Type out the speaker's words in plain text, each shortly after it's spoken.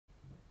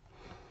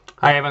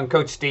Hi, I'm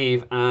Coach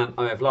Steve and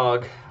I'm a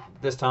vlog.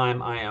 This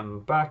time I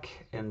am back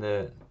in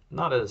the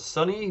not as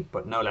sunny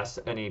but no less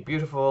any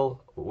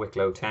beautiful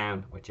Wicklow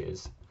town, which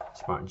is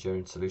Smart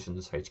Insurance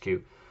Solutions HQ,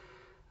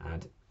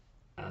 and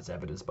as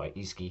evidenced by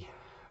Eski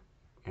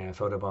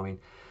photobombing.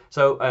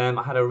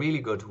 I had a really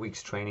good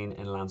week's training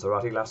in Lanza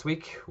last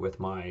week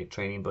with my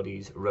training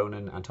buddies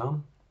Ronan and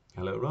Tom.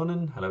 Hello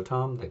Ronan, hello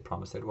Tom. They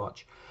promised they'd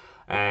watch.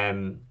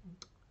 Um,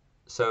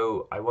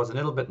 so I was a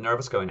little bit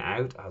nervous going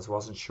out, as I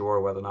wasn't sure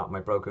whether or not my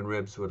broken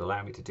ribs would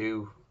allow me to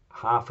do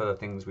half of the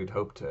things we'd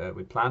hoped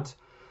we'd planned.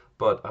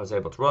 But I was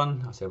able to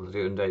run, I was able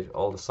to do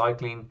all the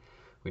cycling.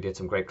 We did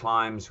some great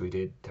climbs, we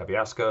did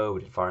Tabiasco,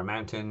 we did Fire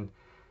Mountain,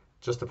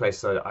 just the place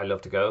that I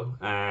love to go.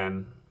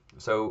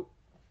 So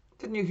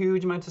didn't do a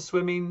huge amount of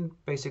swimming,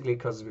 basically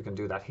because we can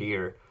do that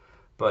here,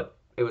 but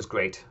it was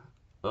great.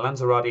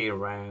 Lanzarote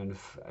around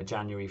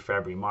January,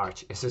 February,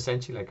 March is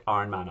essentially like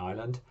Ironman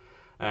Island.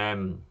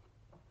 Um,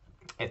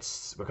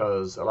 it's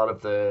because a lot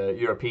of the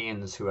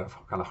Europeans who have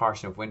kind of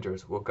harsh enough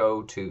winters will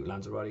go to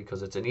Lanzarote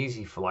because it's an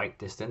easy flight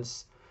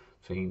distance,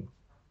 between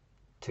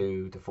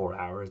 2 to 4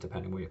 hours,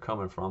 depending where you're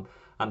coming from,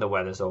 and the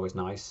weather's always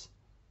nice.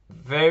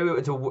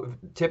 It's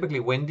typically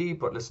windy,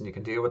 but listen, you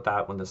can deal with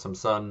that when there's some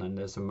sun and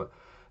there's some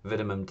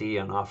vitamin D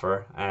on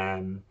offer.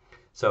 And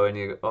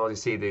you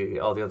see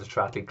all the other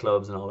triathlete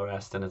clubs and all the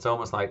rest, and it's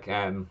almost like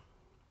the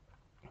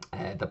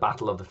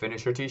battle of the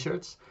finisher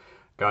t-shirts.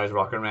 Guys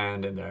rocking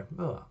around in there.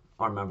 Oh,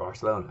 Ironman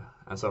Barcelona,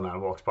 and some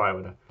man walks by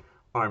with an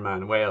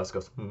Ironman Wales,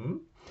 goes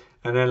and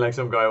then like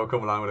some guy will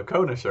come along with a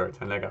Kona shirt,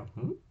 and they go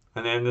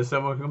and then there's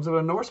someone who comes with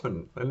a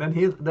Norseman, and then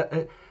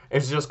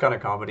it's just kind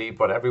of comedy,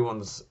 but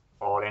everyone's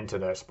all into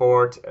their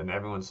sport and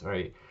everyone's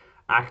very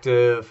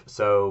active,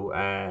 so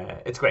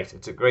it's great.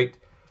 It's a great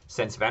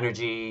sense of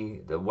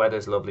energy. The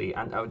weather's lovely,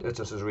 and it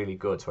just is really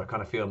good. So I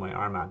kind of feel my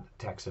Ironman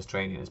Texas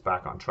training is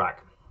back on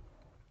track.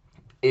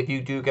 If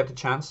you do get the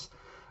chance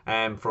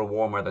for a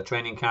warm weather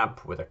training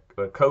camp with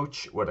a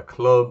coach, with a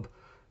club,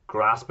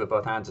 grasp with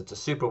both hands. It's a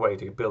super way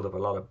to build up a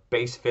lot of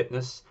base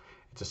fitness.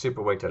 It's a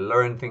super way to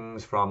learn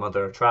things from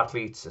other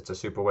triathletes. It's a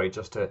super way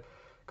just to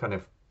kind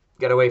of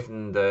get away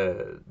from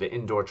the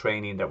indoor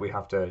training that we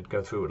have to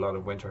go through a lot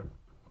of winter.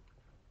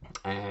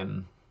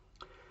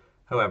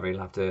 However, you'll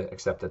have to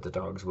accept that the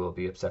dogs will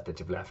be upset that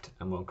you've left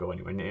and won't go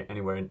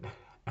anywhere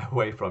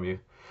away from you.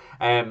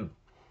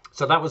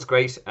 So that was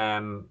great.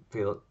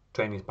 Feel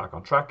training's back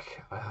on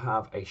track. I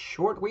have a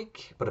short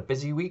week, but a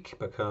busy week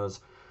because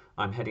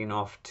I'm heading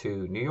off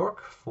to New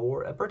York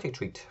for a birthday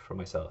treat for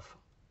myself.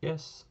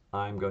 Yes,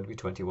 I'm going to be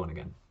 21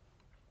 again.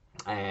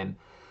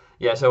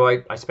 So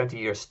I spent a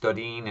year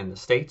studying in the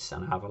States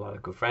and I have a lot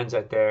of good friends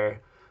out there.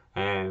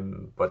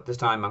 But this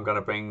time I'm going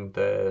to bring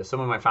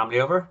some of my family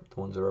over, the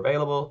ones that are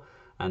available,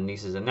 and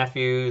nieces and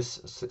nephews,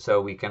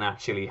 so we can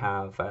actually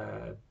have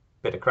a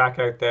bit of crack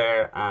out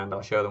there, and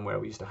I'll show them where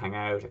we used to hang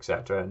out,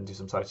 etc., and do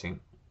some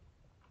sightseeing.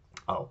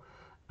 Oh,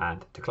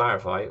 and to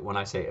clarify, when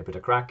I say a bit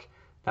of crack,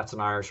 that's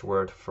an Irish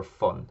word for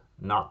fun,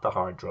 not the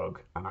hard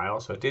drug. And I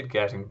also did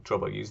get in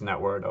trouble using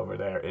that word over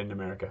there in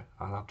America.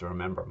 I'll have to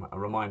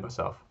remind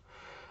myself.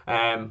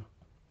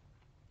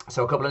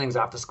 So a couple of things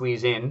I have to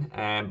squeeze in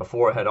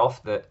before I head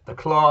off. The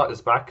Claw is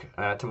back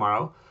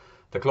tomorrow.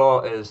 The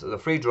Claw is the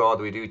free draw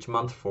that we do each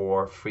month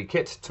for free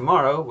kit.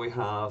 Tomorrow we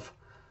have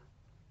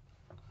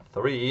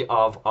 3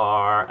 of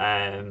our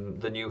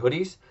the new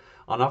hoodies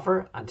on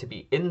offer, and to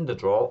be in the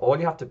draw, all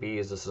you have to be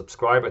is a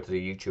subscriber to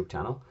the YouTube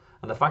channel.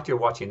 And the fact you're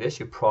watching this,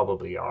 you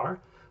probably are,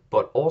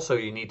 but also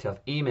you need to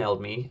have emailed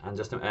me and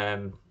just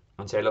and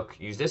say, look,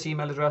 use this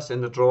email address in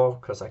the draw,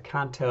 because I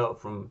can't tell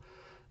from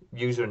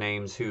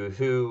usernames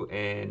who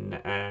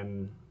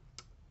in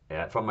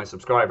from my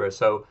subscribers.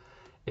 So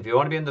if you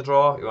want to be in the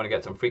draw, you want to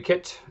get some free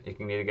kit, you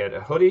can either get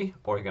a hoodie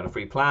or you get a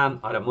free plan.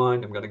 I don't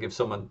mind. I'm going to give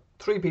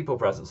 3 people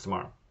presents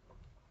tomorrow.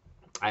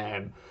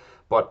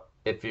 But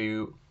if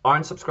you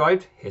aren't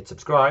subscribed, hit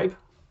subscribe.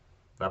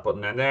 That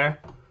button down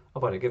there. Oh,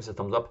 but it gives a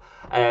thumbs up.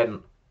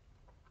 And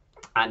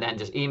then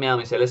just email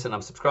me, say, listen,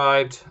 I'm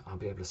subscribed. I'll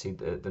be able to see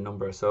the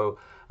number. So,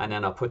 and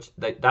then I'll put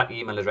that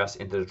email address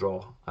into the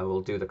draw. I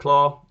will do the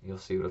Claw. You'll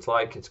see what it's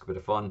like. It's a bit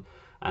of fun.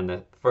 And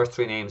the first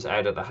 3 names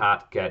out of the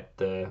hat get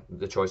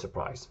the choice of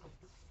prize.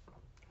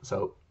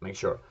 So make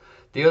sure.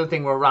 The other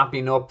thing we're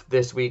wrapping up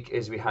this week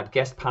is we had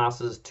guest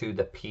passes to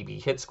the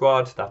PB Hit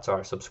Squad. That's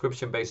our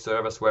subscription-based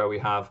service where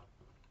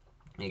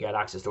you get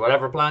access to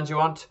whatever plans you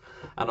want,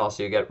 and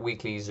also you get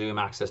weekly Zoom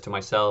access to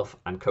myself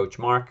and Coach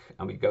Mark,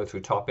 and we go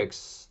through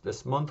topics.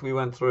 This month we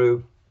went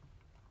through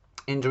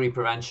injury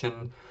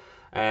prevention,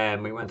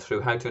 and we went through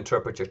how to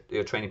interpret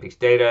your Training Peaks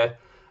data.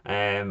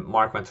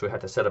 Mark went through how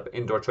to set up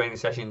indoor training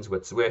sessions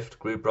with Zwift,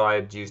 group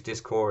rides, use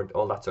Discord,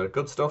 all that sort of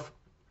good stuff.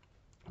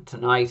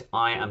 Tonight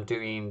I am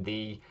doing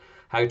the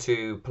how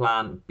to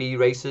plan B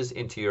races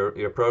into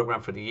your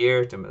program for the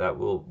year that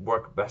will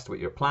work best with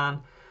your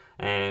plan.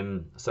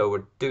 So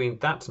we're doing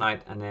that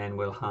tonight, and then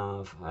we'll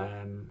have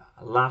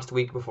last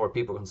week before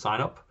people can sign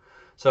up.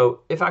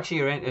 So if actually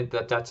you're in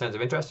that sounds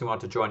of interest, you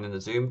want to join in the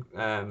Zoom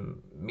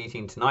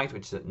meeting tonight,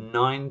 which is at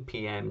 9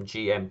 p.m.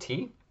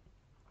 GMT,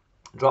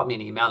 drop me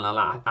an email and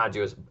I'll add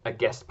you as a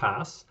guest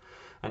pass,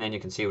 and then you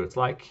can see what it's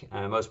like.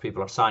 Most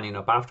people are signing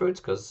up afterwards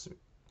because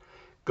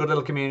good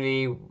little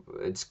community,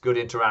 it's good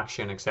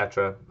interaction,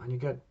 etc. And you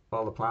get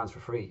all the plans for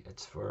free.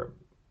 It's for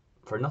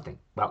nothing.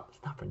 Well, it's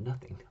not for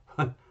nothing,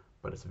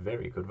 but it's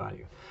very good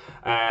value.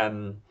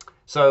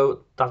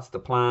 So that's the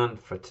plan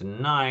for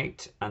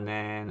tonight. And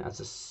then,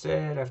 as I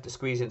said, I have to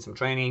squeeze in some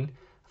training,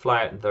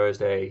 fly out on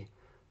Thursday,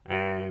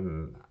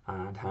 and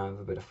have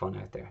a bit of fun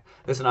out there.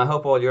 Listen, I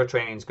hope all your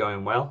training's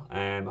going well.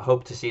 I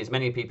hope to see as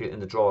many people in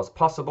the draw as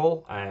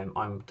possible.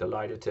 I'm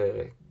delighted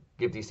to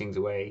give these things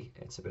away.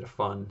 It's a bit of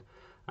fun.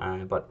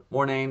 But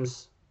more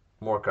names,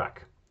 more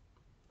crack.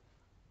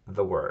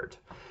 The word.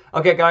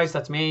 Okay, guys,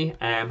 that's me.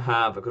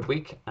 Have a good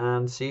week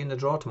and see you in the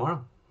draw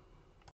tomorrow.